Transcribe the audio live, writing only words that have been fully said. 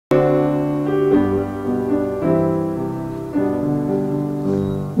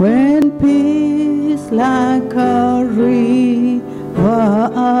When peace like a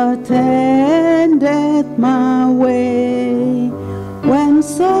river attendeth my way, when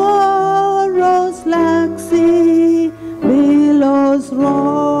sorrows like sea billows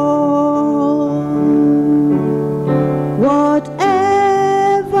roll, whatever,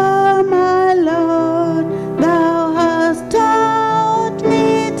 my Lord, thou hast taught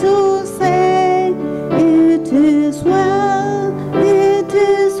me to say, it is well, it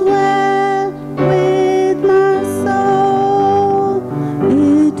is well with my soul,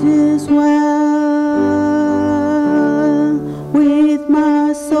 it is well with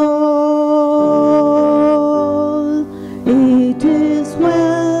my soul, it is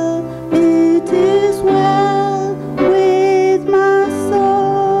well, it is well with my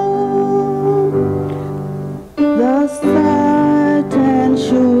soul. The Satan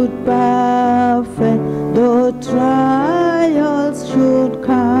should buffet, though trials should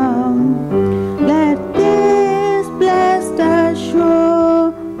come, let this blessed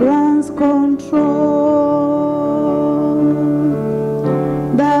assurance control,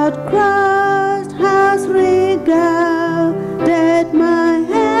 that Christ has regarded my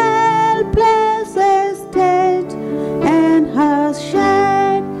helpless estate and has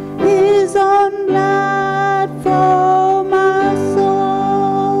shed his own blood for my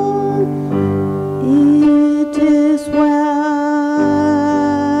soul. It is well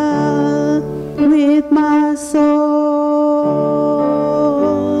with my soul.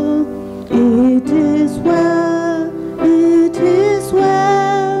 It is well, it is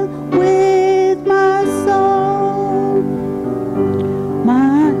well with my soul.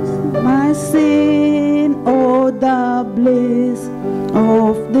 My sin, oh, the bliss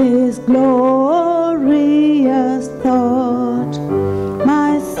of this glorious thought.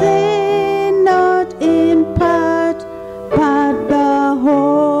 My sin not in part, but the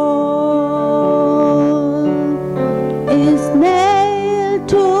whole is nailed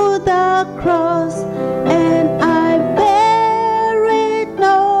to the cross, and I bear it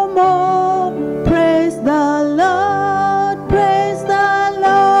no more. Praise the Lord,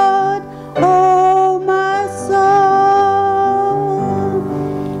 oh my soul.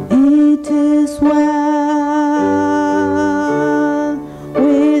 It is well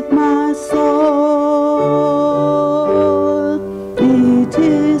with my soul. It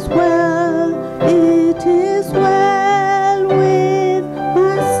is well, it is well with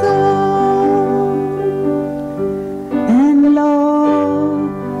my soul. And lo,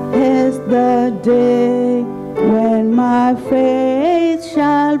 is the day when my faith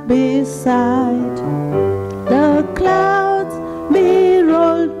shall be sight, the clouds be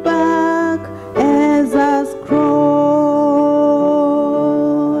rolled back as a scroll,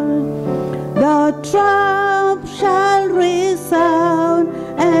 the trump shall resound,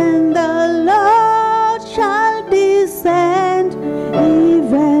 and the Lord shall descend,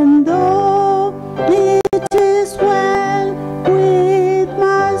 even though it is well with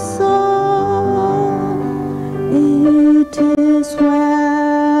my soul. It is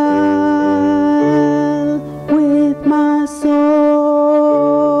well with my soul.